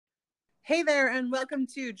Hey there, and welcome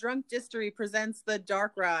to Drunk Distery presents The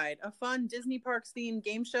Dark Ride, a fun Disney Parks themed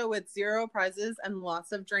game show with zero prizes and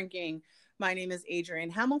lots of drinking. My name is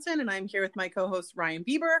Adrienne Hamilton, and I'm here with my co-host Ryan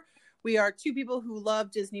Bieber. We are two people who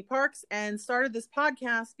love Disney Parks and started this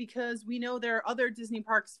podcast because we know there are other Disney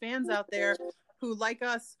Parks fans out there who, like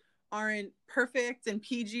us, aren't perfect and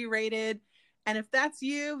PG rated. And if that's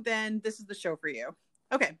you, then this is the show for you.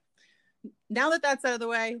 Okay, now that that's out of the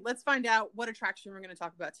way, let's find out what attraction we're going to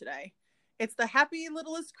talk about today. It's the happy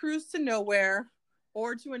littlest cruise to nowhere,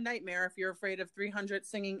 or to a nightmare if you're afraid of 300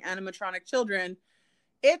 singing animatronic children.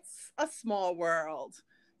 It's a small world.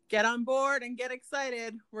 Get on board and get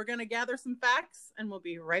excited. We're going to gather some facts, and we'll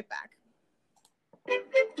be right back.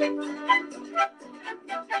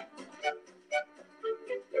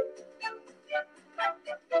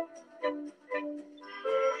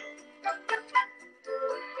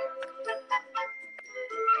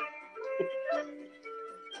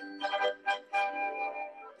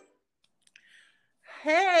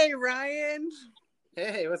 Hey, Ryan.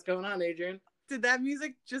 Hey, what's going on, Adrian? Did that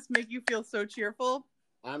music just make you feel so cheerful?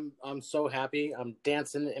 I'm so happy. I'm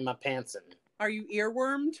dancing in my pantsin'. Are you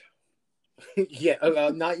earwormed? Yeah,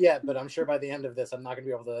 not yet, but I'm sure by the end of this, I'm not going to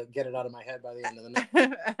be able to get it out of my head by the end of the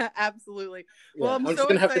night. Absolutely. Yeah, Well, I'm so just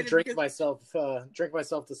going to have to drink because...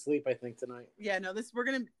 myself to sleep, I think, tonight. Yeah, no, we're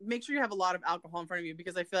going to make sure you have a lot of alcohol in front of you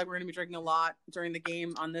because I feel like we're going to be drinking a lot during the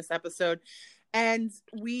game on this episode. And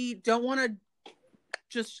we don't want to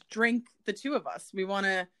just drink the two of us. We want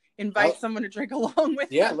to invite someone to drink along with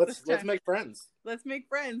us. Yeah, let's make friends. Let's make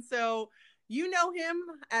friends. So you know him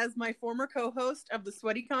as my former co-host of the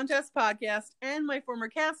Sweaty Contest podcast and my former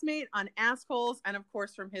castmate on Assholes, and of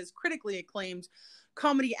course from his critically acclaimed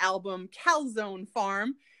comedy album Calzone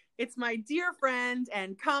Farm. It's my dear friend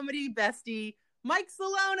and comedy bestie, Mike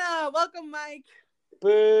Celona. Welcome, Mike.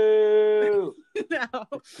 Boo! No.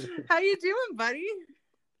 How you doing, buddy?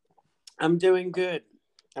 I'm doing good.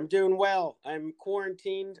 I'm doing well. I'm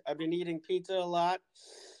quarantined. I've been eating pizza a lot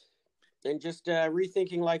and just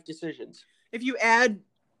rethinking life decisions. If you add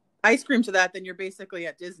ice cream to that, then you're basically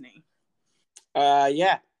at Disney.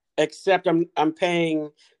 Yeah. Except I'm paying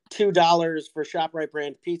 $2 for ShopRite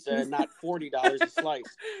brand pizza and not $40 a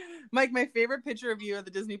slice. Mike, my favorite picture of you at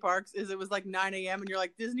the Disney parks is it was like 9 a.m. and you're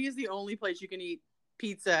like, Disney is the only place you can eat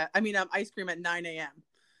ice cream at 9 a.m.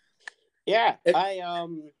 Yeah.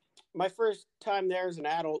 My first time there as an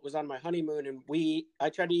adult was on my honeymoon, and I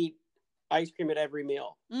tried to eat ice cream at every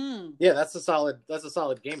meal. Yeah, that's a solid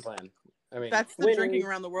game plan. I mean, that's the drinking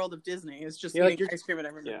around the world of Disney. It's just eating ice cream at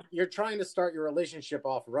every meal. You're trying to start your relationship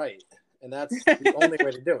off right, and that's the only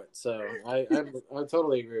way to do it. So I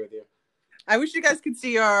totally agree with you. I wish you guys could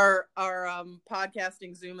see our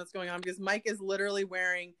podcasting Zoom that's going on, because Mike is literally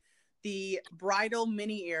wearing the bridal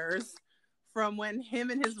mini ears from when him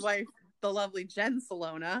and his wife, the lovely Jen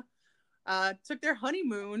Celona, took their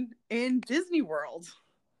honeymoon in Disney World.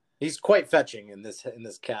 He's quite fetching in this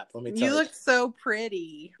cap. Let me tell you. You look so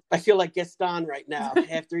pretty. I feel like Gaston right now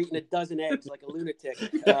after eating a dozen eggs like a lunatic.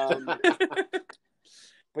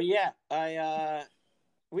 But yeah,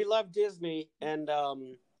 we love Disney, and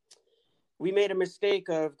we made a mistake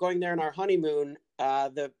of going there on our honeymoon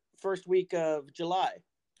the first week of July.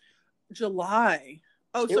 July.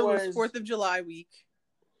 Oh, so it was 4th of July week.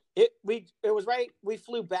 It was right. We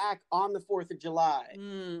flew back on the 4th of July,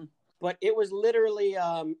 but it was literally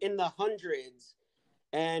in the hundreds,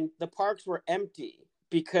 and the parks were empty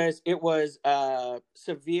because it was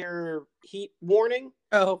severe heat warning.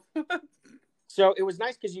 Oh, so it was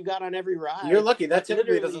nice because you got on every ride. You're lucky. That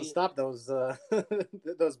typically doesn't stop those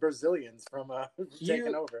Brazilians from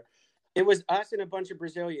taking over. It was us and a bunch of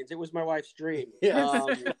Brazilians. It was my wife's dream. Yeah.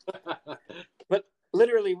 But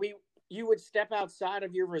literally, you would step outside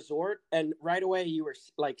of your resort, and right away you were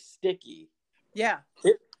like sticky. Yeah,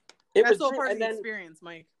 that's all part of the experience,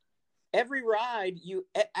 Mike. After every ride,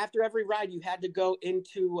 you had to go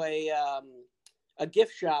into a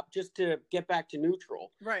gift shop just to get back to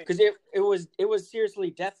neutral, right? Because it was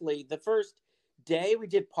seriously deathly. The first day we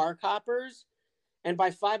did park hoppers, and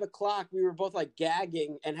by 5 o'clock we were both like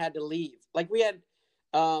gagging and had to leave. Like we had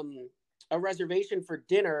a reservation for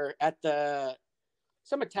dinner at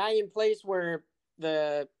some Italian place where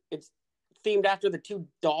it's themed after the two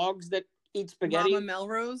dogs that eat spaghetti. Mama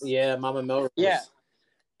Melrose? Yeah, Mama Melrose. Yeah.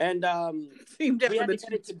 And we had to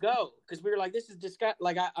get it to go because we were like, this is disgusting.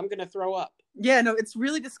 Like, I'm going to throw up. Yeah, no, it's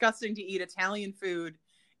really disgusting to eat Italian food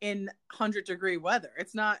in 100-degree weather.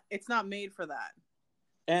 It's not made for that.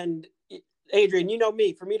 And Adrian, you know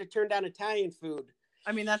me, for me to turn down Italian food.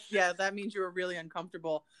 I mean, that means you were really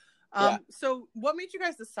uncomfortable. So what made you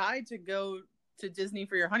guys decide to go to Disney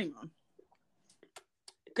for your honeymoon?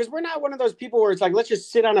 because we're not one of those people where it's like, let's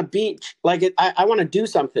just sit on a beach. Like, I want to do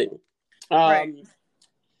something. Right.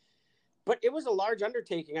 But it was a large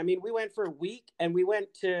undertaking. I mean, we went for a week and we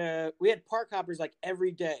had park hoppers like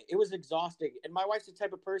every day. It was exhausting. And my wife's the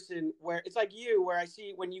type of person where it's like you, where I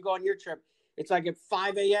see when you go on your trip, it's like at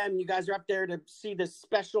 5 a.m. you guys are up there to see this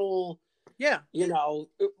special,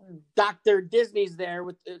 Dr. Disney's there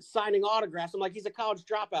with signing autographs. I'm like, he's a college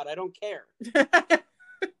dropout. I don't care.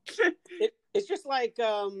 It's just like,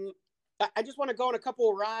 I just want to go on a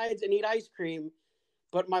couple of rides and eat ice cream.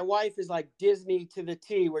 But my wife is like Disney to the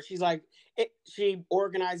T, where she's like, she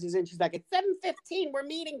organizes and she's like, at 7:15, we're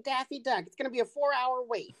meeting Daffy Duck. It's going to be a 4-hour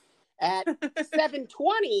wait. At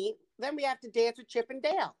 7:20, then we have to dance with Chip and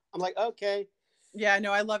Dale. I'm like, okay. Yeah,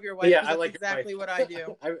 no, I love your wife. Yeah, that's exactly what I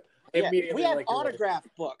do. We have autograph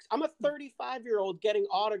books. I'm a 35-year-old getting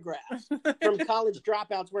autographs from college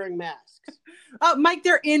dropouts wearing masks. Oh, Mike,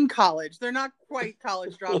 they're in college. They're not quite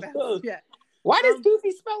college dropouts yet. Why does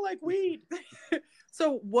Goofy smell like weed?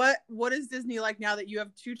 So what is Disney like now that you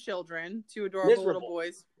have 2 children, 2 adorable little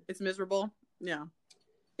boys? It's miserable. Yeah.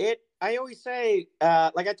 I always say,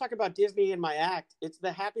 like I talk about Disney in my act, it's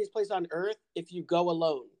the happiest place on earth if you go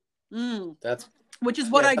alone. Which is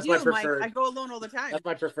what I do, Mike. I go alone all the time. That's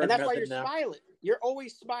my preferred And that's why you're now. smiling. You're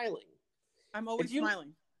always smiling. I'm always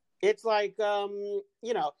smiling. It's like,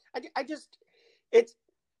 it's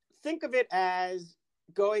think of it as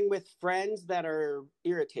going with friends that are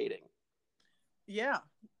irritating. Yeah.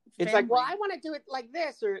 It's like, well, I want to do it like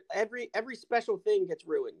this, or every special thing gets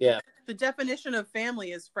ruined. Yeah. The definition of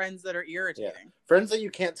family is friends that are irritating. Yeah. Friends that you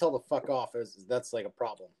can't tell the fuck off that's like a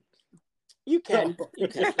problem. You can. You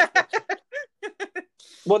can.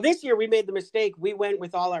 Well, this year we made the mistake. We went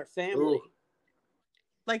with all our family. Ooh.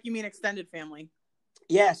 Like, you mean extended family?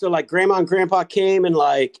 Yeah. So like grandma and grandpa came, and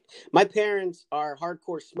like my parents are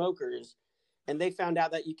hardcore smokers, and they found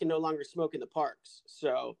out that you can no longer smoke in the parks.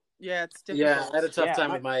 So yeah, it's difficult. Yeah, I had a tough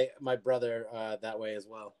time with my brother that way as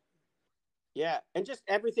well. Yeah, and just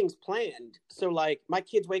everything's planned. So like my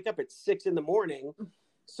kids wake up at 6 a.m.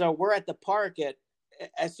 So we're at the park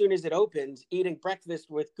as soon as it opens, eating breakfast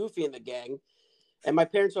with Goofy and the gang. And my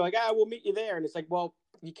parents are like, we'll meet you there. And it's like, well,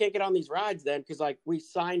 you can't get on these rides then, because like we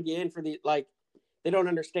signed you in for they don't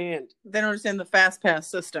understand. They don't understand the fast pass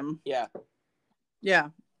system. Yeah. Yeah.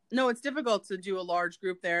 No, it's difficult to do a large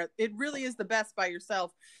group there. It really is the best by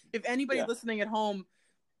yourself. If anybody listening at home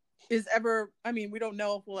is ever, I mean, we don't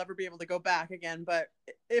know if we'll ever be able to go back again, but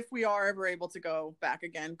if we are ever able to go back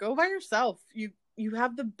again, go by yourself. You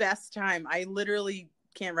have the best time. I literally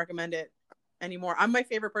can't recommend it anymore. I'm my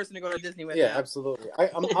favorite person to go to Disney with. Yeah, absolutely.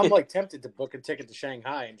 I'm like tempted to book a ticket to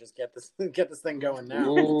Shanghai and just get this thing going now.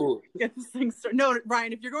 Ooh. Get this thing started. No,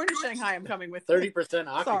 Ryan, if you're going to Shanghai, I'm coming with 30%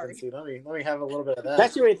 occupancy. Let me have a little bit of that.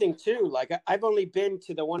 That's the only thing too. Like I've only been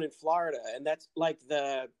to the one in Florida, and that's like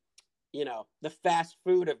the fast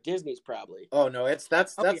food of Disney's probably. Oh no, that's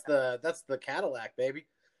the Cadillac, baby.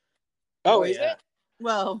 Oh, is it?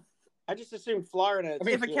 Well, I just assumed Florida. I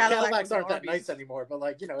mean, if a Cadillacs aren't that nice anymore, but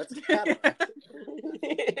like, it's a Cadillac.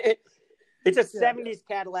 It's a 70s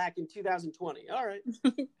Cadillac in 2020. All right.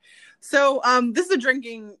 So this is a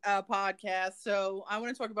drinking podcast. So I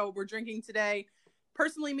want to talk about what we're drinking today.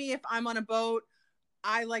 Personally, me, if I'm on a boat,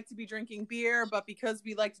 I like to be drinking beer, but because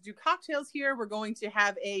we like to do cocktails here, we're going to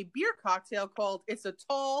have a beer cocktail called It's a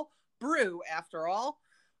Tall Brew, after all.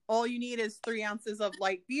 All you need is 3 ounces of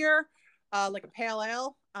light beer, like a pale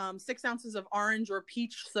ale, 6 ounces of orange or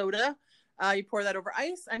peach soda. You pour that over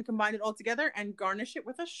ice and combine it all together and garnish it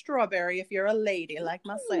with a strawberry if you're a lady like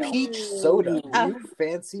myself. Peach soda, you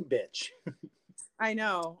fancy bitch. I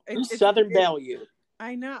know. It's Southern Bellevue.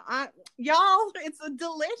 I know. Y'all, it's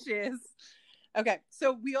delicious. Okay,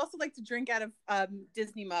 so we also like to drink out of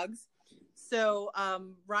Disney mugs. So,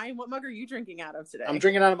 Ryan, what mug are you drinking out of today? I'm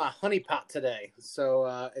drinking out of my honey pot today.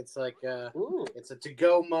 So it's like it's a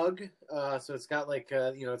to-go mug. So it's got like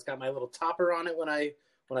it's got my little topper on it when I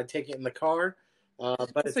take it in the car.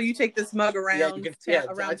 But so you take this mug around? Around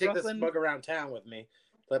I take Brooklyn? this mug around town with me,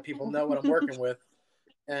 let people know what I'm working with,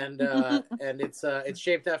 and it's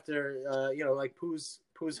shaped after like Pooh's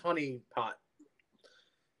honey pot.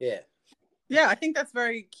 Yeah. Yeah, I think that's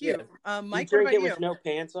very cute. Yeah. Mike, you what drink about it with no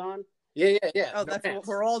pants on? Yeah. Oh, that's what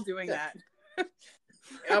we're all doing that.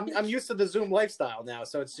 I'm used to the Zoom lifestyle now,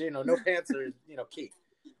 so it's no pants are key.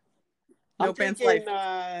 No pants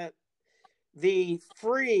life. The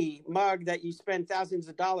free mug that you spend thousands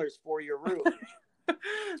of dollars for your room.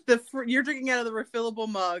 You're drinking out of the refillable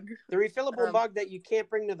mug. The refillable mug that you can't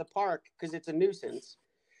bring to the park because it's a nuisance.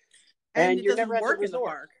 And you're it doesn't never work at the in the resort.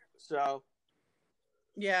 park. So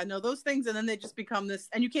Yeah, no, those things, and then they just become this,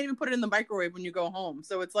 and you can't even put it in the microwave when you go home.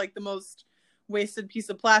 So it's like the most wasted piece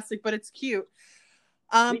of plastic, but it's cute.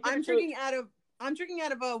 I'm drinking out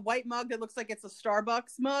of a white mug that looks like it's a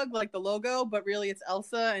Starbucks mug, like the logo, but really it's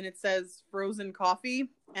Elsa, and it says frozen coffee.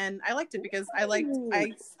 And I liked it because I like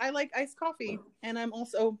iced coffee, and I'm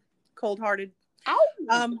also cold-hearted. Ow!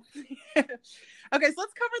 Okay, so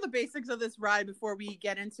let's cover the basics of this ride before we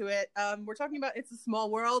get into it. We're talking about It's a Small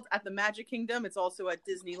World at the Magic Kingdom. It's also at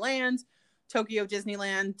Disneyland, Tokyo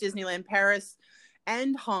Disneyland, Disneyland Paris,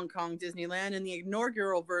 and Hong Kong Disneyland. And the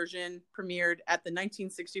inaugural version premiered at the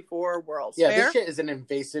 1964 World's Fair. Yeah, this shit is an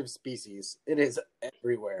invasive species. It is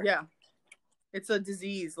everywhere. Yeah. It's a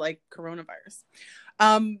disease like coronavirus.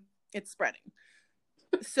 It's spreading.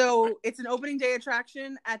 So it's an opening day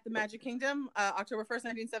attraction at the Magic Kingdom, October 1st,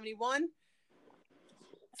 1971.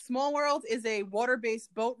 Small World is a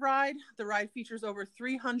water-based boat ride. The ride features over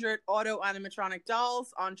 300 auto-animatronic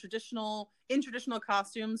dolls in traditional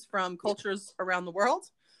costumes from cultures around the world,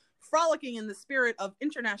 frolicking in the spirit of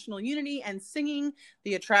international unity and singing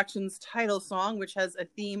the attraction's title song, which has a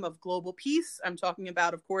theme of global peace. I'm talking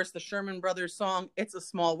about, of course, the Sherman Brothers song, It's a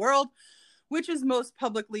Small World, which is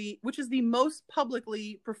the most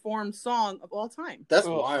publicly performed song of all time. That's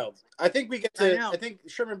wild. I think we get to. I think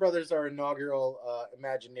Sherman Brothers are inaugural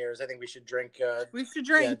Imagineers. I think we should drink. We should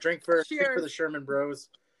drink. Yeah, drink for the Sherman Bros.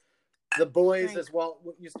 The boys, as Walt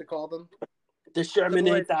used to call them. The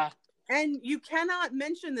Shermanita. And you cannot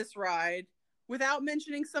mention this ride without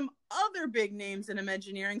mentioning some other big names in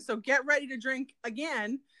Imagineering. So get ready to drink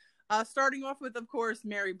again. Starting off with, of course,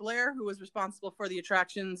 Mary Blair, who was responsible for the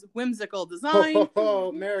attraction's whimsical design.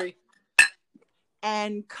 Oh, Mary.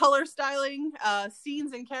 And color styling.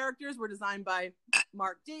 Scenes and characters were designed by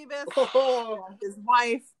Mark Davis. His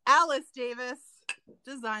wife, Alice Davis,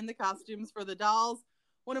 designed the costumes for the dolls.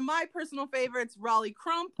 One of my personal favorites, Raleigh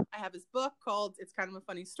Crump, I have his book called It's Kind of a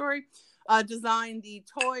Funny Story, designed the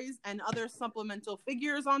toys and other supplemental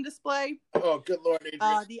figures on display. Oh, good Lord,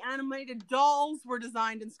 Adrian. The animated dolls were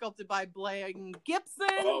designed and sculpted by Blaine Gibson.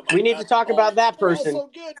 Oh, we need to talk about that person.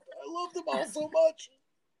 So good. I love them all so much.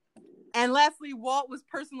 And lastly, Walt was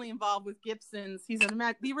personally involved with Gibson's, he's the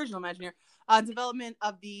original Imagineer, development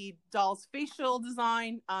of the doll's facial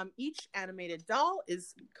design. Each animated doll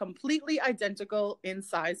is completely identical in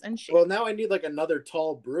size and shape. Well, now I need like another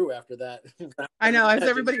tall brew after that. I know, as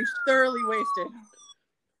everybody's thoroughly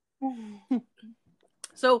wasted.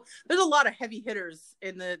 So there's a lot of heavy hitters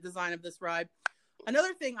in the design of this ride.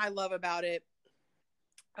 Another thing I love about it,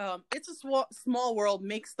 It's a Small World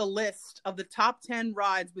makes the list of the top 10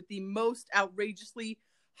 rides with the most outrageously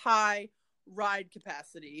high ride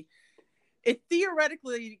capacity. It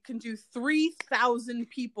theoretically can do 3,000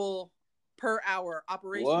 people per hour.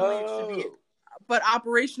 Operationally, it should be, but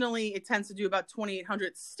operationally, it tends to do about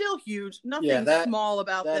 2,800. Still huge. Nothing small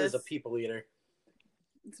about this. That is a people eater.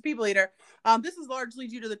 It's a people eater. This is largely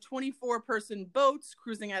due to the 24-person boats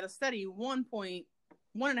cruising at a steady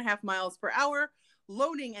 1.5 miles per hour,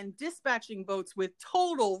 loading and dispatching boats with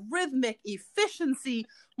total rhythmic efficiency.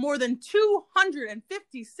 More than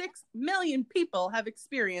 256 million people have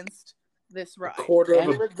experienced this ride.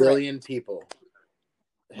 250 million people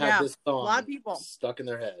have this song a lot of people stuck in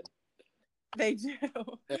their head. They do.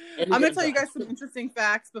 I'm going to tell you guys some interesting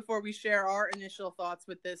facts before we share our initial thoughts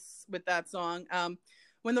with that song.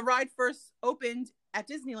 When the ride first opened at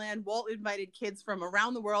Disneyland, Walt invited kids from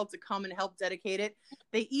around the world to come and help dedicate it.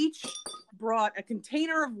 They each brought a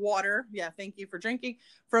container of water, thank you for drinking,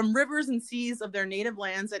 from rivers and seas of their native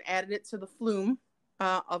lands and added it to the flume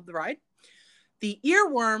of the ride. The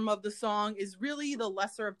earworm of the song is really the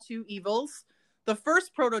lesser of two evils. The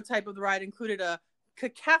first prototype of the ride included a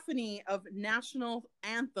cacophony of national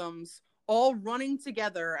anthems all running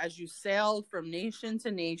together as you sailed from nation to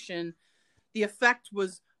nation. The effect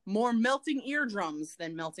was more melting eardrums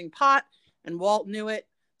than melting pot, and Walt knew it.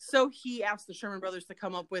 So he asked the Sherman Brothers to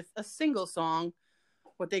come up with a single song.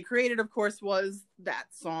 What they created, of course, was that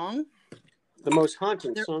song. The most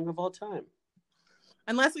haunting song of all time.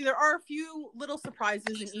 And lastly, there are a few little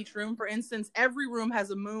surprises in each room. For instance, every room has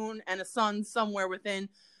a moon and a sun somewhere within,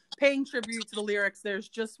 paying tribute to the lyrics, "There's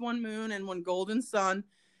just one moon and one golden sun."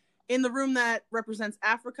 In the room that represents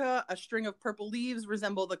Africa, a string of purple leaves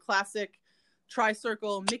resemble the classic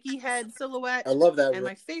tricircle Mickey head silhouette. I love that. And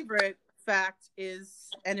my favorite fact is,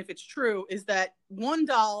 and if it's true, is that one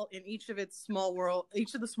doll in each of the Small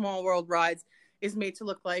World rides is made to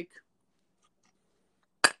look like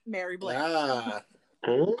Mary Blair.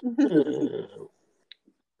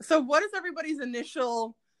 So what is everybody's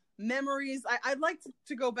initial memories? I'd like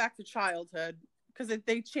to go back to childhood. because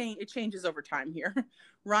it changes over time here.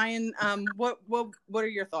 Ryan, what are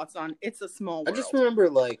your thoughts on It's a Small World? I just remember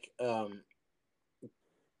like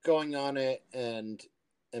going on it and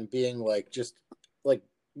being like just like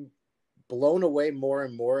blown away more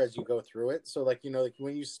and more as you go through it. So like, you know, like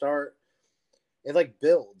when you start, it like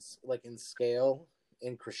builds like in scale,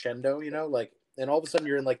 in crescendo, you know, like, and all of a sudden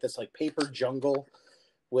you're in like this like paper jungle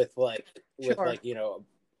with like you know,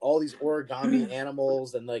 all these origami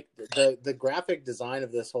animals, and like the graphic design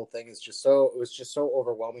of this whole thing is just so, it was just so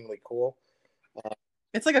overwhelmingly cool.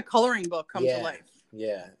 It's like a coloring book come to life.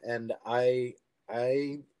 Yeah, and I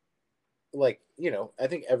like, you know, I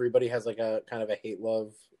think everybody has like a kind of a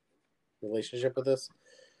hate-love relationship with this,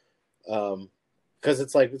 because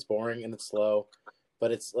it's like, it's boring and it's slow,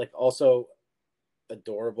 but it's like also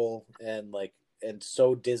adorable and like, and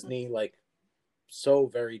so Disney, like so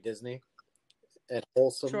very Disney and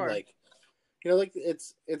wholesome. Like, you know, like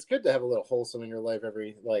it's good to have a little wholesome in your life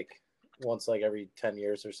every every 10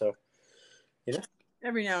 years or so, you know,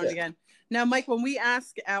 every now and again. Now, Mike, when we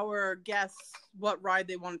ask our guests what ride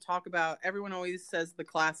they want to talk about, everyone always says the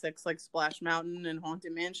classics like Splash Mountain and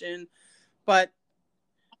Haunted Mansion, but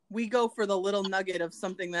we go for the little nugget of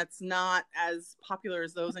something that's not as popular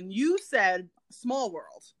as those. And you said Small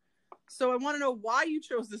World. So I want to know why you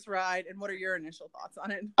chose this ride and what are your initial thoughts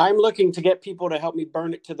on it? I'm looking to get people to help me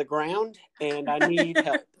burn it to the ground, and I need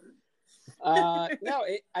help.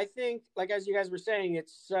 I think, like, as you guys were saying,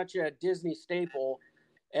 it's such a Disney staple,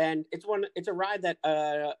 and it's a ride that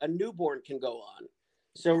a newborn can go on.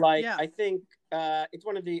 So, like, I think it's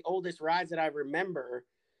one of the oldest rides that I remember.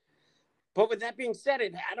 But with that being said,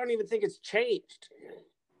 I don't even think it's changed,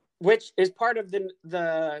 which is part of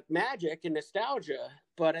the magic and nostalgia.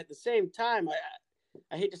 But at the same time,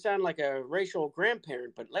 I hate to sound like a racial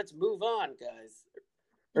grandparent, but let's move on, guys.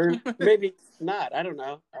 Or maybe not. I don't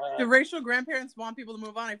know. The racial grandparents want people to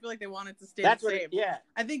move on. I feel like they want it to stay the same.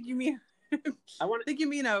 I think you mean. I think you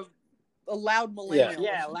mean a loud millennial.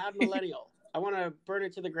 Yeah, a loud millennial. I want to burn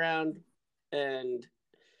it to the ground, and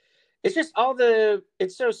it's just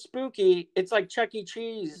it's so spooky. It's like Chuck E.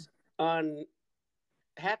 Cheese on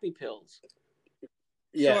happy pills.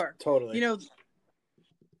 Yeah, totally. You know,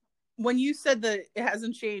 when you said that it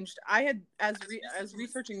hasn't changed, I had, as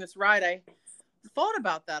researching this ride, I thought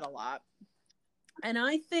about that a lot. And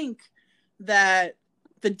I think that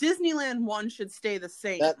the Disneyland one should stay the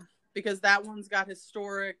same because that one's got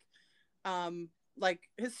historic elements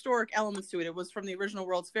to it. It was from the original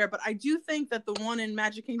World's Fair. But I do think that the one in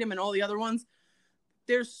Magic Kingdom and all the other ones,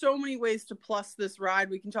 there's so many ways to plus this ride.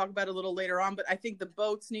 We can talk about it a little later on, but I think the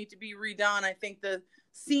boats need to be redone. I think the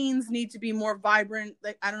scenes need to be more vibrant.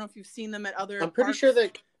 Like, I don't know if you've seen them at other I'm pretty sure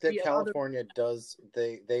that California does,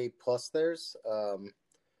 they plus theirs.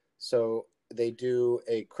 So they do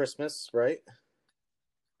a Christmas, right?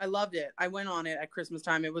 I loved it. I went on it at Christmas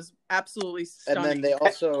time. It was absolutely stunning. And then they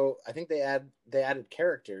also, I think they added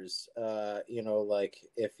characters. You know, like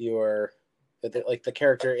if you're like the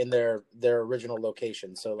character in their original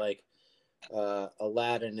location. So like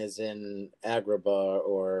Aladdin is in Agrabah,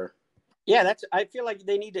 or I feel like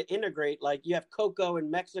they need to integrate. Like you have Coco in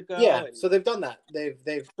Mexico. Yeah, so they've done that.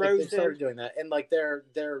 They've started doing that, and like they're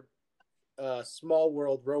Small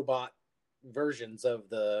World robot versions of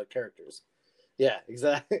the characters. Yeah,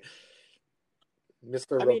 exactly.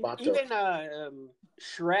 Mr. Roboto. Even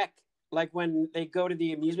Shrek, like when they go to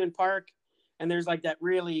the amusement park and there's like that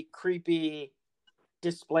really creepy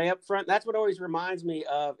display up front. That's what always reminds me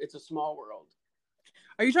of It's a Small World.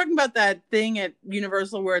 Are you talking about that thing at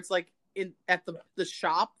Universal where it's like at the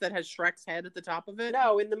shop that has Shrek's head at the top of it?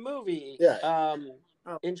 No, in the movie. Yeah.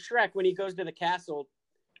 In Shrek, when he goes to the castle.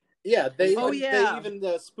 Yeah, they even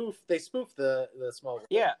spoof the Small World.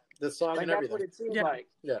 Yeah. The song and everything. That's what it seems like.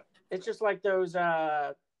 Yeah. It's just like those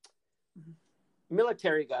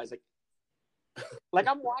military guys. Like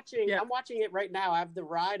I'm watching it right now. I have the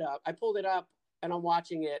ride up. I pulled it up and I'm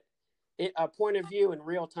watching it a point of view in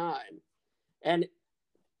real time. And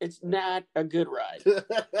it's not a good ride.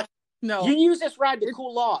 No. You use this ride to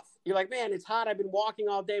cool off. You're like, man, it's hot. I've been walking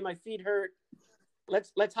all day. My feet hurt.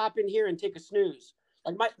 Let's hop in here and take a snooze.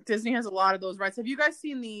 Disney has a lot of those rides. Have you guys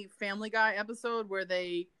seen the Family Guy episode where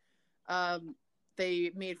they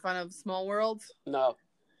made fun of Small World? No.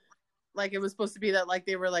 Like it was supposed to be that like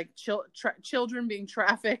they were like children being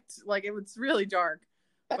trafficked. Like it was really dark.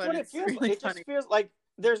 That's what it feels like. It just feels like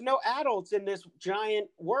there's no adults in this giant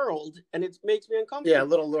world, and it makes me uncomfortable. Yeah,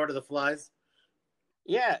 little Lord of the Flies.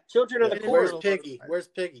 Yeah, Children of the Corn. Where's Piggy? Where's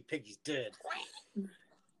Piggy? Piggy's dead.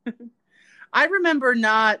 I remember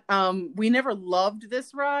we never loved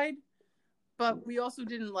this ride, but we also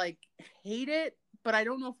didn't like hate it. but I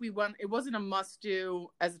don't know if we went. It wasn't a must do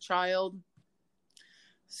as a child.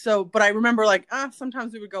 So, but I remember like,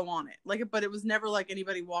 sometimes we would go on it. Like, but it was never like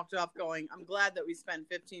anybody walked off going, I'm glad that we spent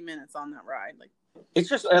 15 minutes on that ride. Like, it's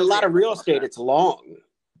just a lot of real estate. It's long.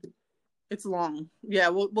 It's long. Yeah,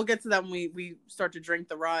 we'll get to that when we start to drink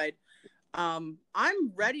the ride. I'm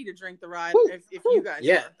ready to drink the ride. If you guys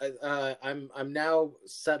are. I'm now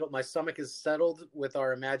settled. My stomach is settled with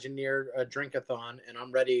our Imagineer drink-a-thon, and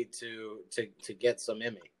I'm ready to get some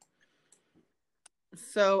in me.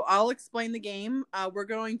 So I'll explain the game. We're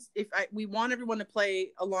going to, we want everyone to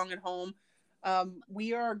play along at home.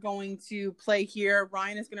 We are going to play here.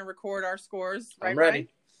 Ryan is going to record our scores. Right, I'm ready.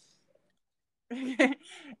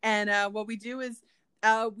 And what we do is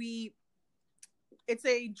it's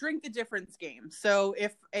a drink the difference game. So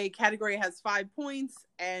if a category has 5 points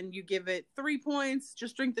and you give it 3 points,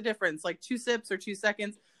 just drink the difference, like 2 sips or 2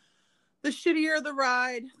 seconds. The shittier the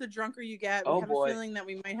ride, the drunker you get. We have a feeling that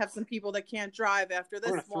we might have some people that can't drive after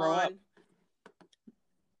this one.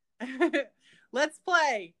 Let's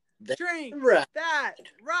play. Drink that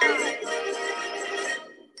ride.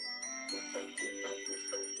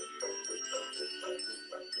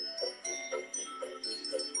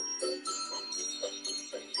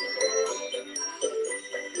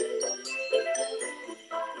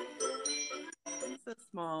 It's a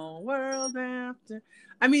small world after.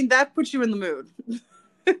 I mean, that puts you in the mood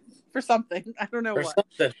for something. I don't know what.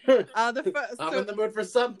 Something. I'm so, in the mood for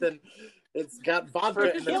something. It's got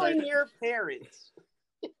vodka in the killing your parents.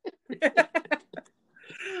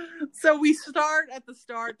 So we start at the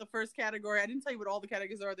start. The first category. I didn't tell you what all the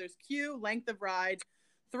categories are. There's queue, length of ride,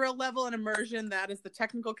 thrill level, and immersion. That is the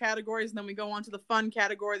technical categories. And then we go on to the fun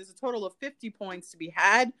category. There's a total of 50 points to be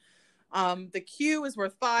had. The queue is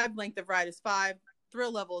worth 5. Length of ride is 5.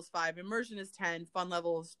 Thrill level is 5. Immersion is 10. Fun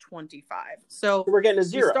level is 25. So we're getting a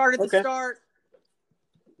 0. We start at the start.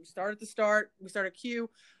 We start at the start. We start at queue.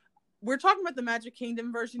 We're talking about the Magic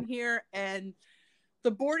Kingdom version here, and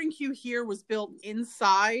the boarding queue here was built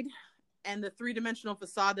inside, and the 3-dimensional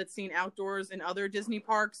facade that's seen outdoors in other Disney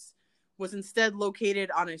parks was instead located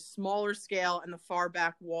on a smaller scale in the far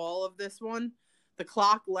back wall of this one. The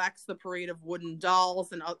clock lacks the parade of wooden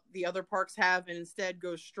dolls and the other parks have, and instead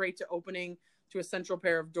goes straight to opening to a central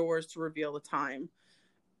pair of doors to reveal the time.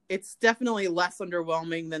 It's definitely less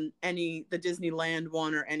underwhelming than the Disneyland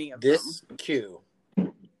one or any of them. This queue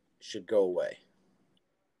should go away.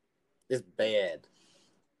 It's bad.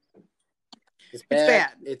 It's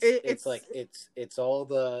bad. It's like it's all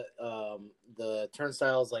the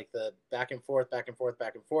turnstiles, like the back and forth.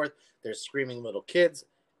 There's screaming little kids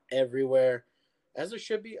everywhere, as there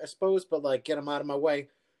should be, I suppose. But like, get them out of my way.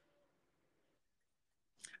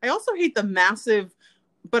 I also hate the massive,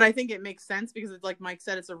 but I think it makes sense because it's like Mike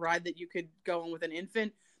said, it's a ride that you could go on with an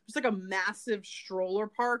infant. There's like a massive stroller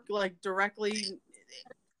park, like directly.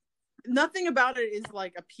 Nothing about it is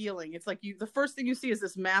like appealing. It's like the first thing you see is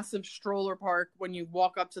this massive stroller park when you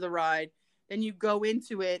walk up to the ride. Then you go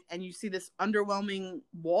into it and you see this underwhelming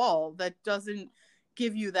wall that doesn't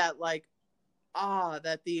give you that like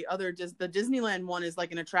that the Disneyland one is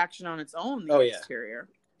like an attraction on its own. The exterior.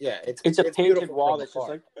 Yeah, it's a painted wall that's just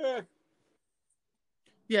like.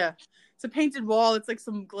 Yeah, it's a painted wall. It's like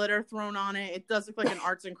some glitter thrown on it. It does look like an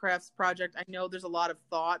arts and crafts project. I know there's a lot of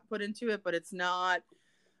thought put into it, but it's not.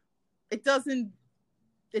 It doesn't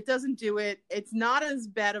do it. It's not as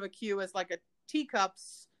bad of a queue as like a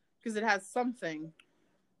Teacups because it has something.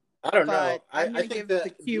 I don't know. I think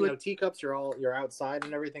that Teacups you're outside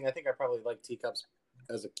and everything. I think I probably like Teacups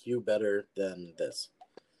as a queue better than this.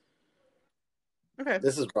 Okay.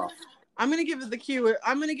 This is rough. I'm gonna give the queue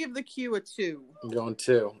a 2. I'm going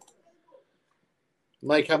 2.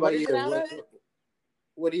 Mike, how about you?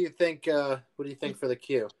 What do you think? What do you think for the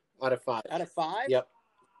queue out of 5? Out of 5? Yep.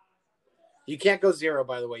 You can't go 0,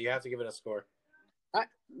 by the way. You have to give it a score.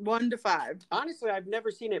 1 to 5. Honestly, I've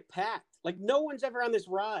never seen it packed. Like, no one's ever on this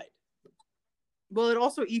ride. Well, it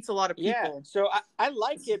also eats a lot of people. Yeah, so I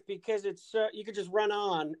like it because it's you could just run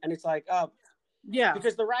on, and it's like, yeah.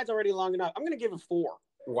 Because the ride's already long enough. I'm going to give it 4.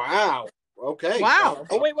 Wow. Okay. Wow.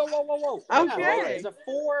 Oh, wait, whoa. Okay. Is a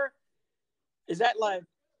 4, is that like...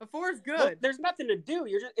 A 4 is good. Look, there's nothing to do.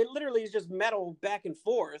 It literally is just metal back and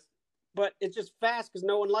forth, but it's just fast because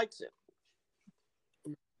no one likes it.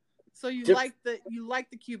 So you like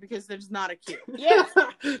the queue because there's not a queue. Yeah.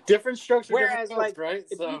 Different structure. Whereas different coast, right?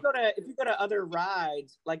 If you go to other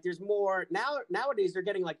rides, like there's more nowadays they're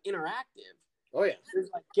getting like interactive. Oh yeah. There's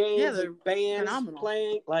like games and bands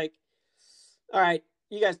playing. Like, all right,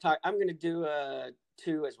 you guys talk. I'm gonna do a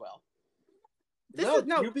 2 as well.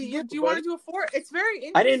 you be you. Do you want to do a 4? It's very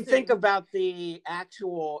interesting. I didn't think about the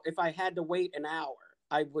actual. If I had to wait an hour,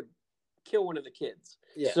 I would kill one of the kids.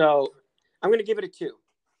 Yeah. So I'm going to give it a 2.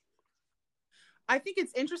 I think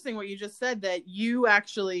it's interesting what you just said, that you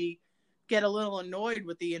actually get a little annoyed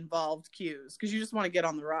with the involved cues because you just want to get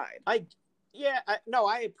on the ride. I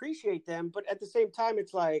appreciate them, but at the same time,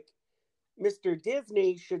 it's like Mr.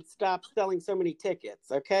 Disney should stop selling so many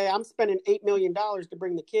tickets. Okay, I'm spending $8 million to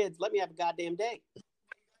bring the kids. Let me have a goddamn day.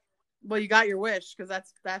 Well, you got your wish, because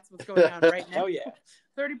that's what's going on right now. Oh yeah,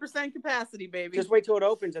 30% capacity, baby. Just wait till it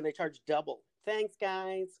opens and they charge double. Thanks,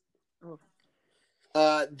 guys. Oh.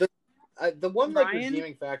 The one like Ryan?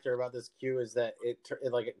 redeeming factor about this queue is that it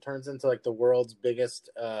turns into like the world's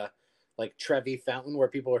biggest like Trevi fountain where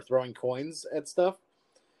people are throwing coins at stuff.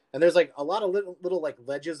 And there's like a lot of little like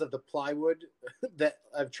ledges of the plywood that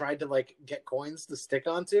I've tried to like get coins to stick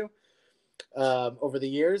onto over the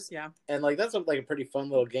years. Yeah. And like that's like a pretty fun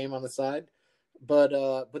little game on the side. But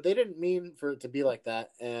they didn't mean for it to be like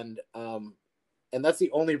that. And that's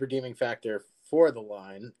the only redeeming factor for the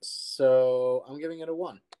line. So I'm giving it a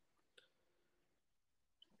 1.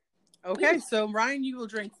 Okay, so Ryan, you will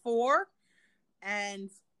drink 4, and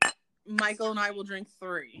Michael and I will drink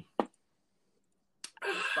 3.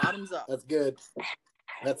 Bottoms up. That's good.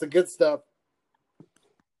 That's the good stuff.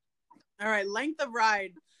 All right, length of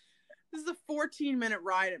ride. This is a 14-minute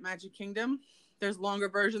ride at Magic Kingdom. There's longer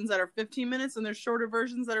versions that are 15 minutes, and there's shorter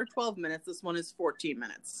versions that are 12 minutes. This one is 14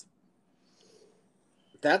 minutes.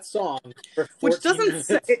 That song, for 14 Which doesn't minutes,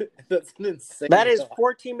 say... that's an insane That is song.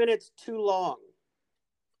 14 minutes too long.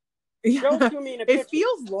 Yeah. Show it to me in a picture. It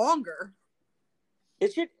feels longer.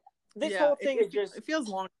 It should. This whole thing is just. It feels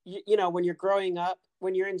long. You know, when you're growing up,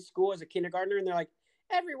 when you're in school as a kindergartner, and they're like,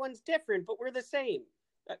 everyone's different, but we're the same.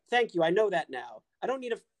 Thank you. I know that now. I don't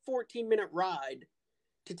need a 14-minute ride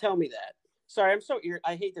to tell me that. Sorry, I'm so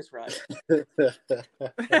I hate this ride.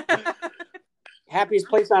 Happiest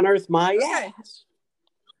place on earth, my ass.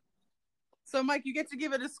 So, Mike, you get to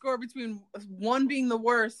give it a score between 1 being the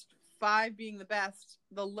worst, 5 being the best.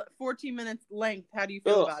 The 14 minutes length. How do you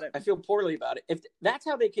feel about it? I feel poorly about it. If that's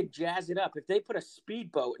how they could jazz it up, if they put a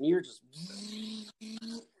speedboat and you're just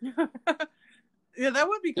yeah, that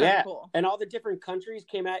would be kind of cool. And all the different countries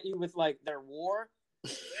came at you with like their war.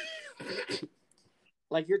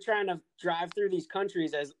 Like you're trying to drive through these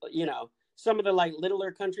countries as you know, some of the like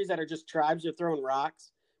littler countries that are just tribes are throwing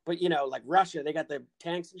rocks, but you know, like Russia, they got the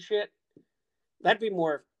tanks and shit. That'd be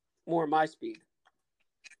more my speed.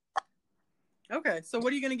 Okay, so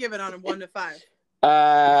what are you going to give it on a 1 to 5?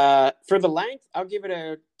 For the length, I'll give it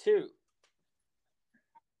a 2.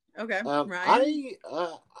 Okay, Ryan?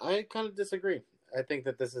 I kind of disagree. I think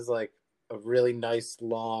that this is like a really nice,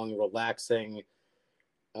 long, relaxing.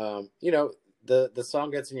 You know, the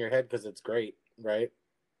song gets in your head because it's great, right?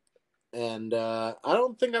 And I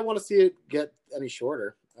don't think I want to see it get any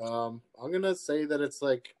shorter. I'm gonna say that it's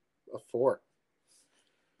like a 4.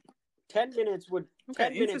 10 minutes would.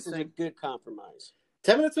 10 minutes is a good compromise.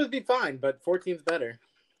 10 minutes would be fine, but 14's better.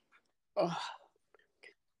 Oh.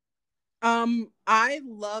 I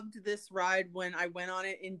loved this ride when I went on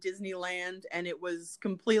it in Disneyland, and it was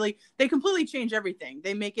they completely change everything.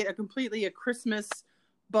 They make it a Christmas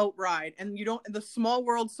boat ride, and the Small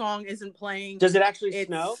World song isn't playing. Does it actually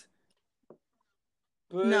snow?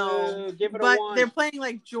 No, give it but a 1. They're playing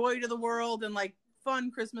like Joy to the World and like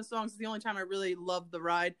fun Christmas songs. It's the only time I really loved the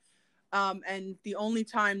ride. And the only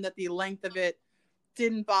time that the length of it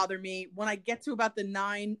didn't bother me. When I get to about the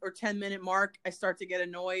 9 or 10 minute mark, I start to get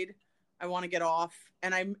annoyed. I want to get off.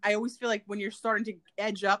 And I always feel like when you're starting to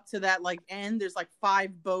edge up to that like end, there's like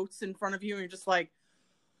 5 boats in front of you, and you're just like.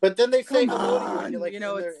 But then they say hello to you, and you're like, you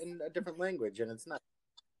know, in a different language, and it's not.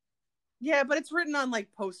 Yeah, but it's written on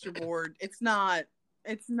like poster board. It's not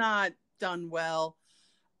done well.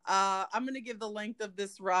 I'm gonna give the length of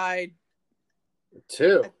this ride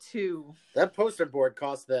 2. a 2. That poster board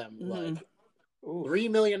cost them like $3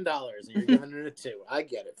 million, and you're giving it a 2. I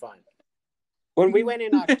get it, fine. When we went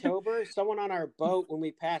in October, someone on our boat, when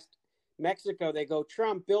we passed Mexico, they go,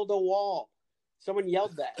 "Trump, build a wall." Someone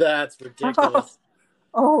yelled that. That's ridiculous.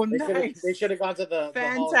 Oh, nice. They should have gone to the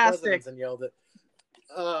Hall of Presidents and yelled it.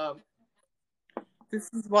 This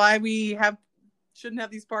is why we shouldn't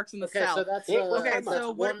have these parks in the South. So that's so what did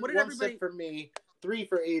everybody? 1 sip for me, 3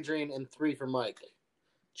 for Adrian, and 3 for Mike.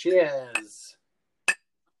 Cheers.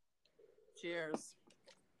 Cheers.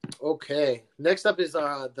 Okay. Next up is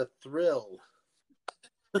the Thrill.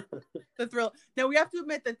 The Thrill. Now we have to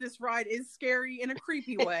admit that this ride is scary in a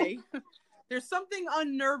creepy way. There's something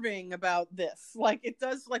unnerving about this. Like it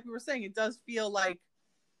does, like we were saying, it does feel like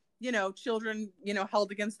children,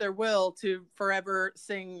 held against their will to forever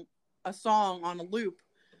sing a song on a loop.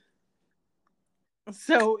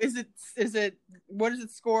 So is it what does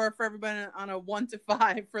it score for everybody on a 1 to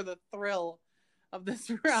 5 for the thrill of this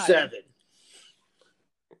ride? 7.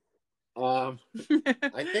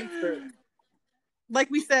 I think like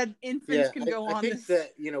we said, infants can go on this. I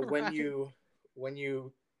think that when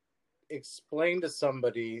you explain to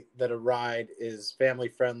somebody that a ride is family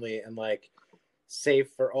friendly and like safe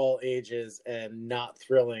for all ages and not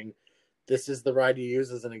thrilling, this is the ride you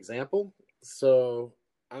use as an example. So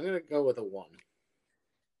I'm gonna go with a 1.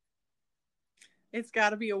 It's got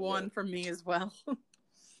to be a 1 for me as well.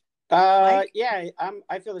 Yeah,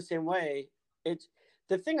 I feel the same way. It's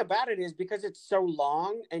the thing about it is because it's so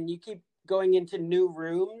long and you keep going into new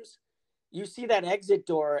rooms, you see that exit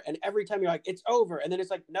door, and every time you're like, it's over, and then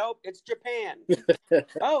it's like, nope, it's Japan.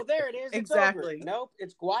 Oh, there it is. It's exactly. Over. Nope,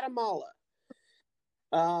 it's Guatemala.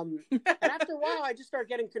 And after a while, I just start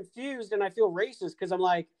getting confused, and I feel racist because I'm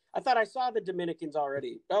like, I thought I saw the Dominicans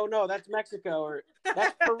already. Oh no, that's Mexico, or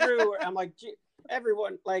that's Peru. Or I'm like,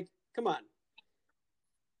 everyone, like, come on.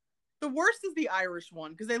 The worst is the Irish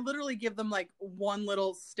one because they literally give them like one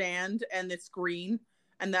little stand and it's green,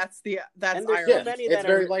 and that's Ireland. So many that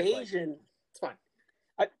are Asian. It's fine.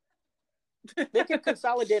 They could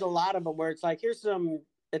consolidate a lot of them where it's like, here's some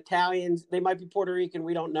Italians. They might be Puerto Rican.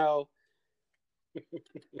 We don't know.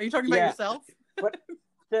 Are you talking about yourself? But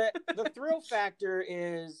the thrill factor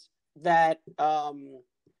is that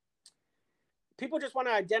people just want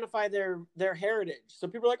to identify their heritage. So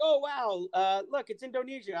people are like, oh, wow, look, it's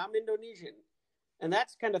Indonesia. I'm Indonesian. And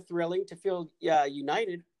that's kind of thrilling to feel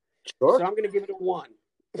united. Sure. So I'm going to give it a 1.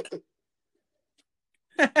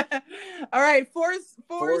 All right, four. This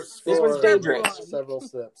one's dangerous. Several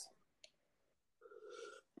sips.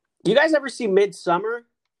 Do you guys ever see Midsummer?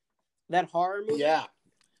 That horror movie? Yeah.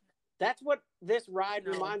 That's what this ride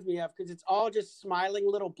reminds me of, because it's all just smiling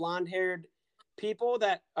little blonde-haired people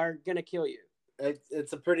that are going to kill you.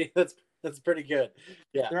 It's a pretty, that's pretty good.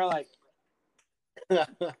 Yeah. They're like...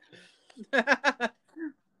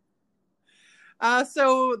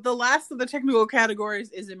 So the last of the technical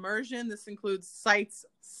categories is immersion. This includes sights,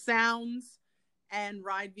 sounds, and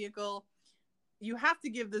ride vehicle. You have to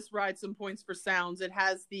give this ride some points for sounds. It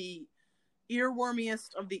has the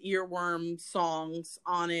earwormiest of the earworm songs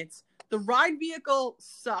on it. The ride vehicle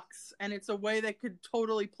sucks, and it's a way that could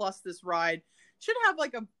totally plus this ride. Should have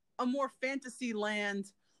like a more Fantasyland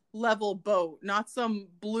level boat, not some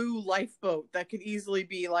blue lifeboat that could easily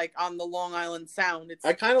be like on the Long Island Sound.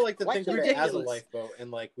 I kind of like to think of ridiculous. it as a lifeboat,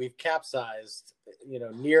 and like we've capsized,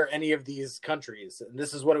 near any of these countries, and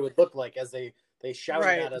this is what it would look like as they shout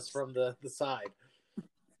at us from the side.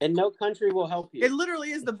 And no country will help you. It literally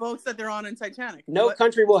is the boats that they're on in Titanic. No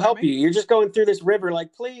country will help you. You're just going through this river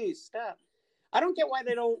like, please stop. I don't get why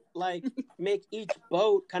they don't like make each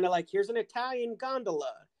boat kind of like, here's an Italian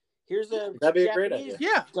gondola. Here's a That'd be Japanese a great idea.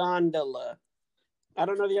 Yeah. Gondola. I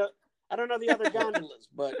don't know the other gondolas,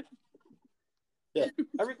 but yeah,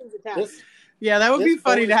 everything's Italian. That would be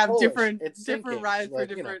funny to have Polish. different Sinking, rides for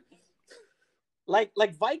different.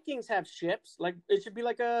 Like Vikings have ships. Like it should be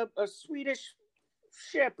like a Swedish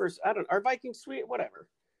ship, or I don't know, or Viking Swede, whatever.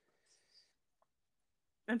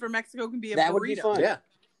 And for Mexico can be a that burrito. Would be fun. Yeah.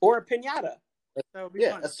 Or a piñata. That would be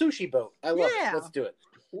fun. A sushi boat. I love it. Let's do it.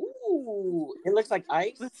 Ooh, it looks like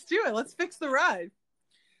ice. Let's do it. Let's fix the ride.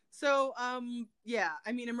 So,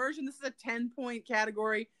 immersion, this is a 10-point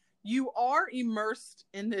category. You are immersed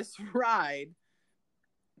in this ride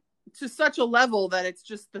to such a level that it's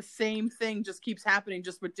just the same thing just keeps happening,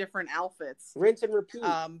 just with different outfits. Rinse and repeat.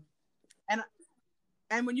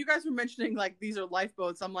 And when you guys were mentioning like these are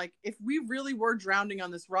lifeboats, I'm like, if we really were drowning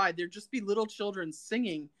on this ride, there'd just be little children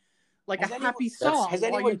singing like happy song. Has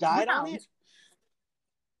anyone died on it?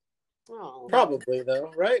 Oh, probably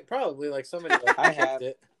though, right? Probably like somebody I have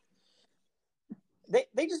it.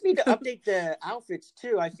 They just need to update the outfits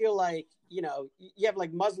too. I feel like, you have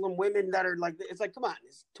like Muslim women that are like, it's like, come on,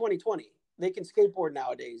 it's 2020. They can skateboard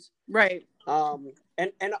nowadays. Right.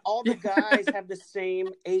 And all the guys have the same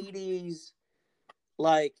 80s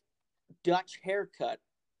like Dutch haircut.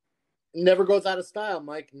 Never goes out of style,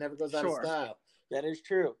 Mike. Never goes out of style. That is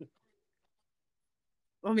true.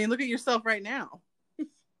 I mean, look at yourself right now.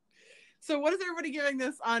 So what is everybody giving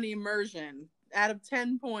this on immersion? Out of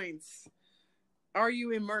 10 points, are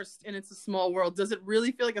you immersed in It's a Small World? Does it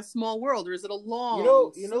really feel like a small world, or is it a long,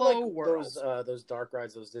 slow like world? Those dark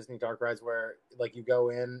rides, those Disney dark rides where like you go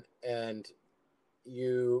in and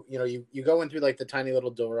you go in through like the tiny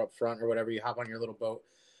little door up front or whatever, you hop on your little boat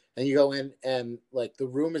and you go in and like the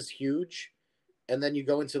room is huge, and then you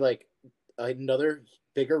go into like another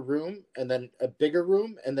bigger room, and then a bigger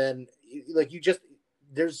room, and then like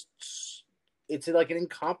it's like an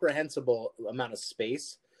incomprehensible amount of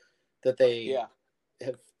space that they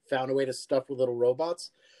have found a way to stuff with little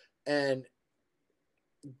robots, and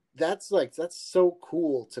that's so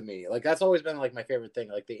cool to me. Like that's always been like my favorite thing,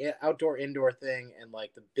 like the outdoor indoor thing and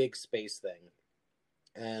like the big space thing.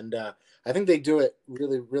 And I think they do it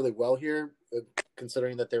really, really well here,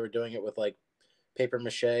 considering that they were doing it with like paper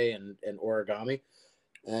mache and origami.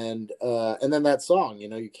 And then that song,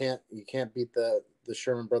 you can't beat the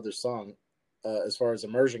Sherman Brothers song as far as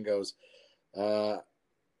immersion goes.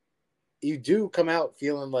 You do come out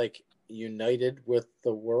feeling like united with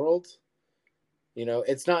the world.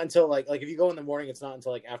 It's not until like if you go in the morning, it's not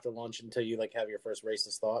until like after lunch until you like have your first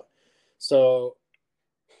racist thought. So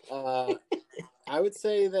I would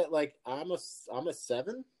say that like I'm a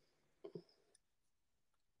 7.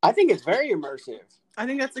 I think it's very immersive. I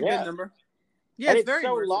think that's a good number. Yeah, and it's very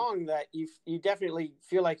so immersive. long that you definitely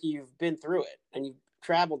feel like you've been through it and you've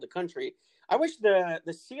traveled the country. I wish the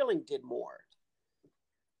ceiling did more.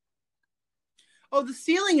 Oh, the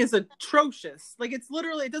ceiling is atrocious. Like it's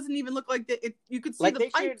literally, it doesn't even look like that. You could see like the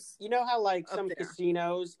pipes. You know how like some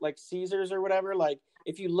casinos, like Caesars or whatever, like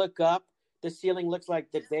if you look up, the ceiling looks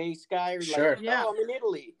like the day sky. Or sure. Like, oh, I'm in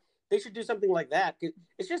Italy. They should do something like that.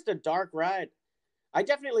 It's just a dark ride. I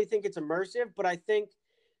definitely think it's immersive, but I think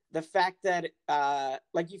the fact that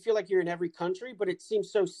like you feel like you're in every country, but it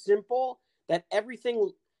seems so simple that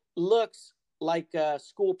everything looks like a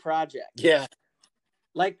school project. Yeah.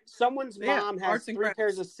 Like someone's mom has 3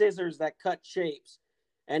 pairs of scissors that cut shapes,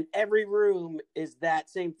 and every room is that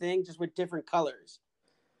same thing, just with different colors.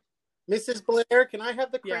 Mrs. Blair, can I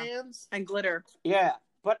have the crayons? And glitter. Yeah,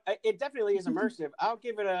 but it definitely is immersive. I'll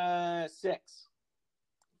give it a 6.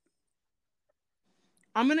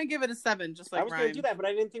 I'm going to give it a 7, just like Ryan. I was going to do that, but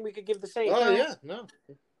I didn't think we could give the same. Oh, yeah, no.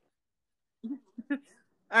 All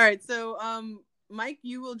right, so Mike,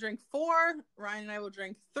 you will drink 4. Ryan and I will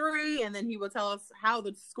drink 3, and then he will tell us how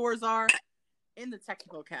the scores are in the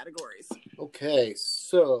technical categories. Okay,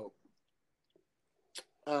 so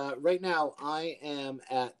right now I am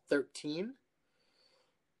at 13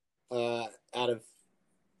 out of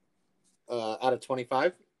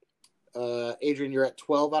 25. Adrian, you're at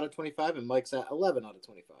 12 out of 25, and Mike's at 11 out of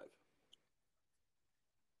 25.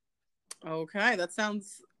 Okay, that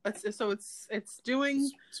sounds. So it's doing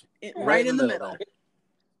it right in the middle.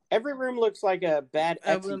 Every room looks like a bad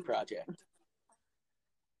Etsy project.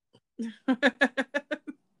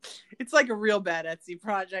 It's like a real bad Etsy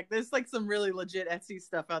project. There's like some really legit Etsy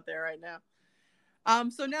stuff out there right now.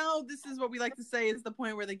 So now this is what we like to say is the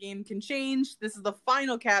point where the game can change. This is the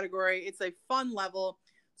final category. It's a fun level.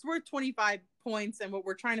 It's worth 25 points. And what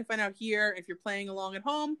we're trying to find out here, if you're playing along at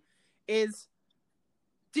home, is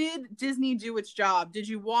did Disney do its job? Did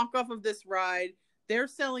you walk off of this ride? They're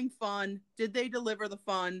selling fun. Did they deliver the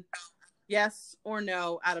fun? Yes or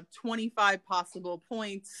no out of 25 possible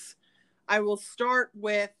points. I will start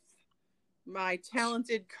with my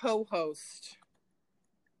talented co-host,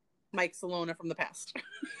 Mike Celona from the past.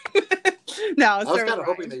 No, I was kind of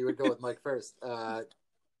hoping that you would go with Mike first.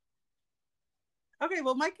 Okay,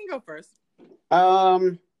 well, Mike can go first.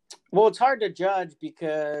 Well, it's hard to judge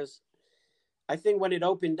because I think when it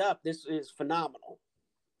opened up, this is phenomenal.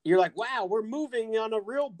 You're like, wow, we're moving on a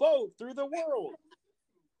real boat through the world.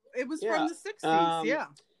 It was from the 60s, yeah.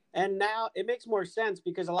 And now it makes more sense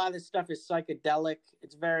because a lot of this stuff is psychedelic.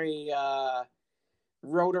 It's very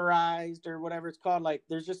rotorized or whatever it's called. Like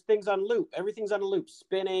there's just things on loop. Everything's on a loop,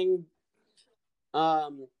 spinning.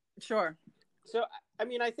 Sure. So, I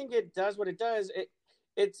mean, I think it does what it does.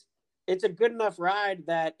 It's a good enough ride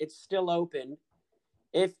that it's still open.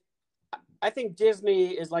 I think Disney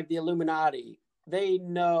is like the Illuminati. They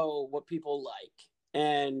know what people like.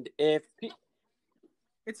 And if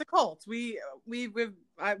it's a cult. We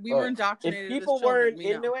were indoctrinated. If people weren't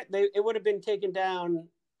into it, it would have been taken down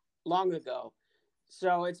long ago.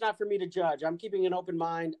 So it's not for me to judge. I'm keeping an open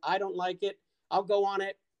mind. I don't like it. I'll go on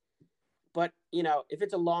it. But, if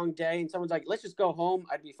it's a long day and someone's like, let's just go home,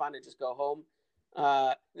 I'd be fine to just go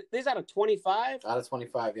home. This out of 25? Out of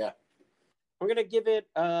 25, yeah. I'm going to give it,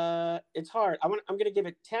 it's hard. I'm going to give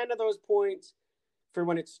it 10 of those points for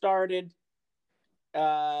when it started.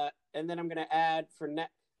 And then I'm going to add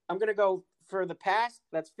I'm going to go for the past.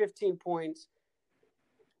 That's 15 points.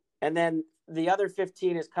 And then the other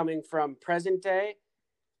 15 is coming from present day.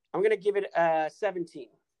 I'm going to give it 17.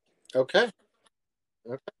 Okay.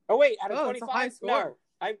 Oh, wait, out of 25? It's a high score. No,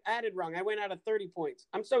 I added wrong. I went out of 30 points.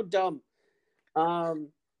 I'm so dumb. I'm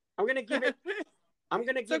going to give it. We're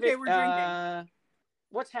drinking.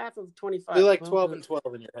 What's half of 25? You're like 12 and 12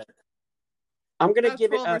 in your head. I'm gonna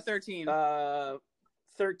give 12 it or 13.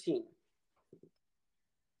 13.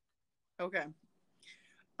 Okay.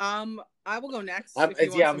 I will go next. I'm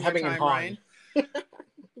if you want some more hemming and time, hawing.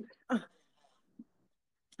 Ryan.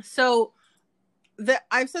 So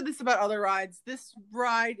I've said this about other rides. This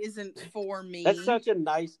ride isn't for me. That's such a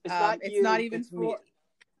nice. It's not you. It's not even it's for. me.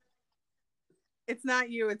 It's not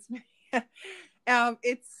you. It's me.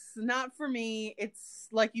 It's not for me. It's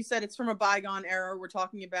like you said. It's from a bygone era. We're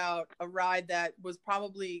talking about a ride that was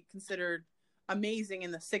probably considered amazing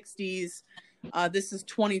in the '60s. This is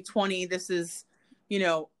 2020. This is,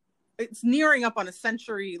 it's nearing up on a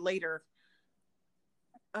century later.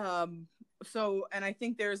 So, and I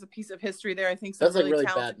think there's a piece of history there. I think some really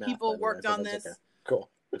talented people worked on this. Okay. Cool.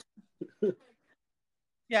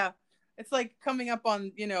 Yeah. It's like coming up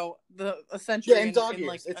on, a century in dog in years.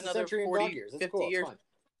 like It's another a century 40, in dog years. It's 50 cool. years. It's fine.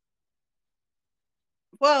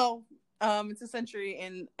 Well, it's a century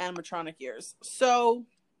in animatronic years. So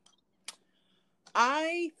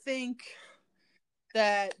I think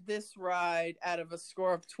that this ride, out of a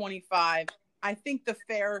score of 25, I think the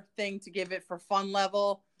fair thing to give it for fun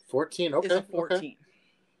level 14. Okay. is a 14. Okay.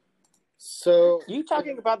 So you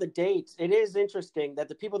talking about the dates? It is interesting that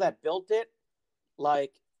the people that built it,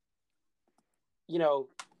 like,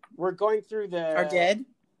 we're going through are dead.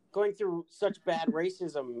 Going through such bad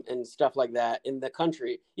racism and stuff like that in the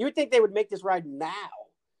country. You would think they would make this ride now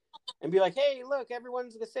and be like, hey, look,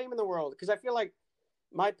 everyone's the same in the world. Because I feel like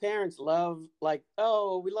my parents love, like,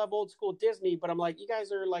 oh, we love old school Disney, but I'm like, you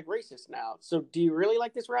guys are like racist now. So do you really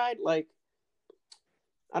like this ride? Like,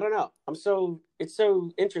 I don't know. It's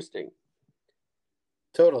so interesting.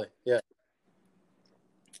 Totally. Yeah.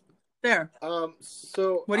 There.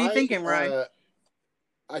 So what are you thinking, Ryan?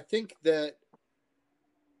 I think that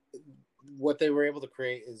what they were able to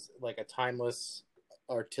create is like a timeless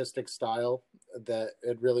artistic style that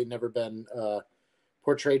had really never been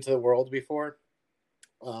portrayed to the world before.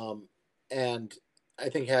 And I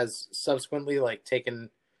think has subsequently like taken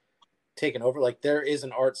over. Like there is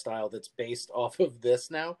an art style that's based off of this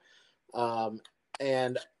now. And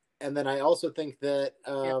then I also think that,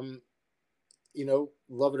 love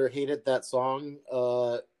it or hate it, that song,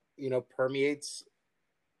 permeates,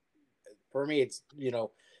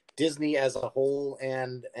 Disney as a whole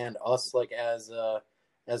and us like as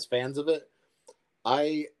fans of it.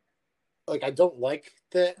 I don't like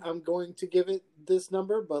that I'm going to give it this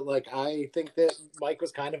number, but like I think that Mike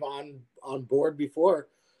was kind of on board before,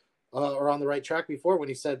 or on the right track before when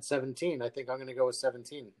he said 17. I think I'm going to go with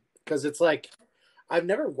 17 because it's like I've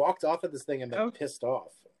never walked off of this thing and been pissed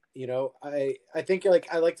off. I think like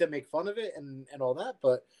I like to make fun of it and all that,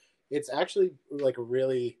 but it's actually like a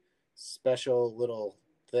really special little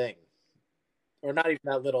thing, or not even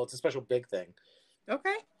that little. It's a special big thing.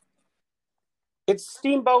 Okay. It's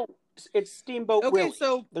Steamboat Okay, Willie.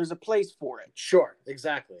 so there's a place for it. Sure,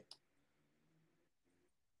 exactly.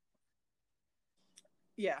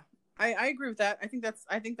 Yeah, I agree with that. I think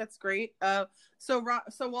that's great. So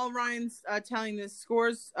while Ryan's telling the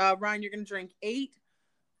scores, Ryan, you're going to drink 8.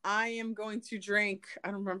 I am going to drink. I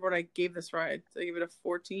don't remember what I gave this ride. So I give it a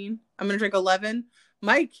 14. I'm going to drink 11.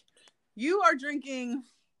 Mike, you are drinking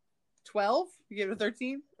 12. You gave it a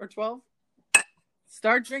 13 or 12.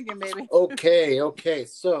 Start drinking, baby. Okay.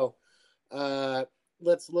 So,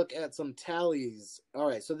 let's look at some tallies. All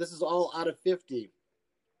right. So this is all out of 50.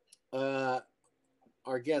 Our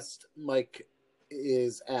guest Mike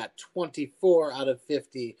is at 24 out of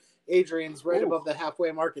 50. Adrian's right above the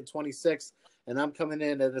halfway mark at 26, and I'm coming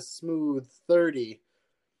in at a smooth 30,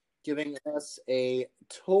 giving us a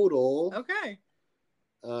total. Okay.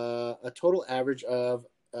 A total average of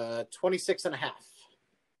 26 and a half.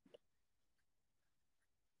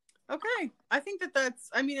 Okay. I think that's,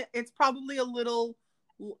 it's probably a little,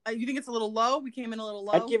 you think it's a little low? We came in a little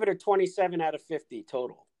low? I'd give it a 27 out of 50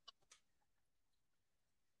 total.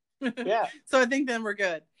 Yeah. So I think then we're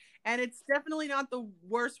good. And it's definitely not the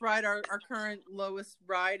worst ride. Our current lowest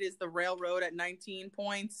ride is the Railroad at 19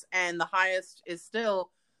 points. And the highest is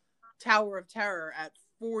still Tower of Terror at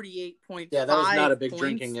 48.5. Yeah, that was not a big points.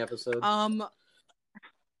 Drinking episode.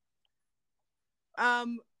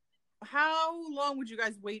 How long would you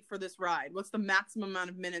guys wait for this ride? What's the maximum amount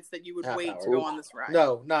of minutes that you would wait to hour. go on this ride?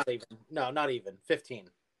 No, not even. No, not even. 15.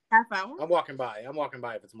 Half hour? I'm walking by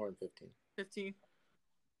if it's more than 15. 15.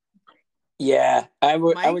 Yeah, I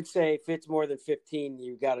would. Mike? I would say if it's more than 15,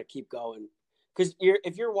 you got to keep going. Because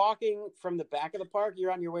if you're walking from the back of the park,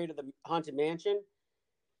 you're on your way to the Haunted Mansion.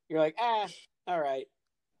 You're like, all right.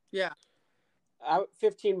 Yeah.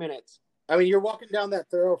 15 minutes. I mean, you're walking down that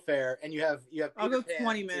thoroughfare, and you have I'll go Peter Pan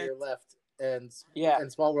 20 to minutes. your left, and Yeah, and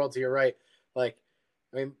Small World to your right. Like,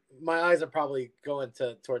 I mean, my eyes are probably going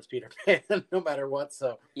towards Peter Pan no matter what.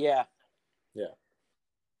 So yeah.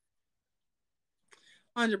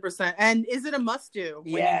 100%. And is it a must do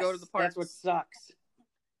when you go to the parks? That's what sucks.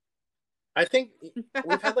 I think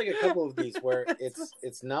we've had like a couple of these where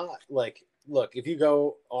it's not like, look, if you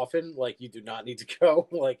go often, like you do not need to go.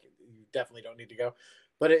 Like you definitely don't need to go.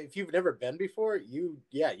 But if you've never been before, you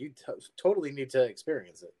totally need to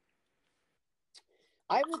experience it.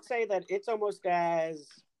 I would say that it's almost as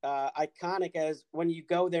iconic as when you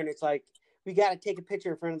go there and it's like, we got to take a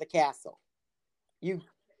picture in front of the castle. You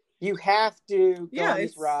have to go on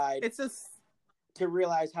this ride to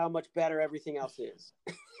realize how much better everything else is.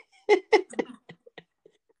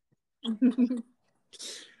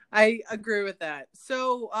 I agree with that.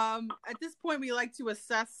 So at this point, we like to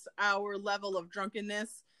assess our level of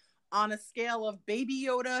drunkenness on a scale of Baby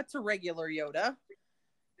Yoda to regular Yoda.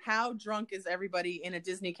 How drunk is everybody in a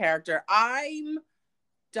Disney character? I'm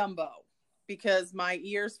Dumbo because my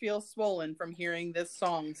ears feel swollen from hearing this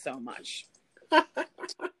song so much.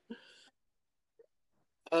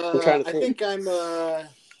 I think I'm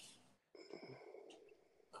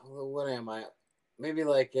what am I? Maybe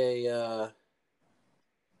like a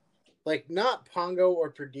like not Pongo or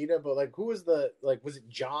Perdita, but like who was was it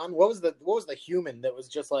John? What was the human that was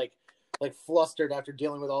just like flustered after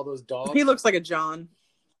dealing with all those dogs? He looks like a John.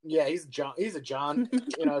 Yeah, he's John. He's a John.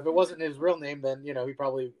 You know, if it wasn't his real name, then he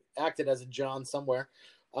probably acted as a John somewhere.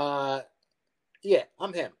 Yeah,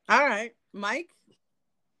 I'm him. All right, Mike.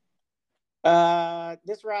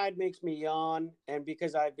 This ride makes me yawn, and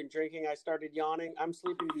because I've been drinking, I started yawning. I'm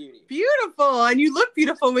Sleeping Beauty. Beautiful, and you look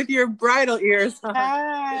beautiful with your bridal ears.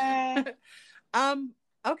 Hi.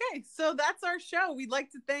 Okay, so that's our show. We'd like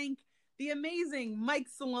to thank the amazing Mike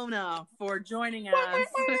Celona for joining us.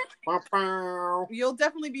 You'll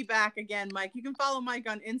definitely be back again, Mike. You can follow Mike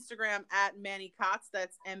on Instagram at Manny Cotts.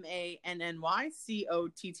 That's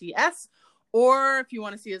MANNYCOTTS. Or if you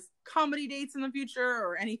want to see his comedy dates in the future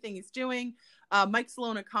or anything he's doing,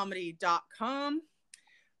 MikeCelonaComedy.com.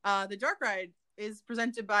 The Dark Ride is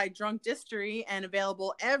presented by Drunk Distillery and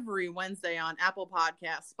available every Wednesday on Apple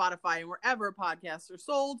Podcasts, Spotify, and wherever podcasts are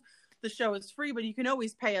sold. The show is free, but you can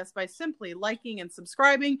always pay us by simply liking and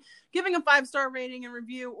subscribing, giving a 5-star rating and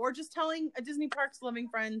review, or just telling a Disney Parks loving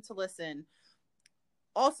friend to listen.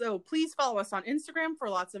 Also, please follow us on Instagram for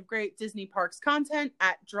lots of great Disney Parks content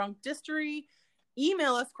at Drunk Distillery.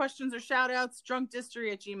 Email us questions or shout-outs,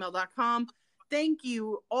 drunkdistillery@gmail.com. Thank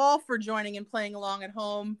you all for joining and playing along at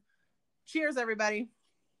home. Cheers, everybody.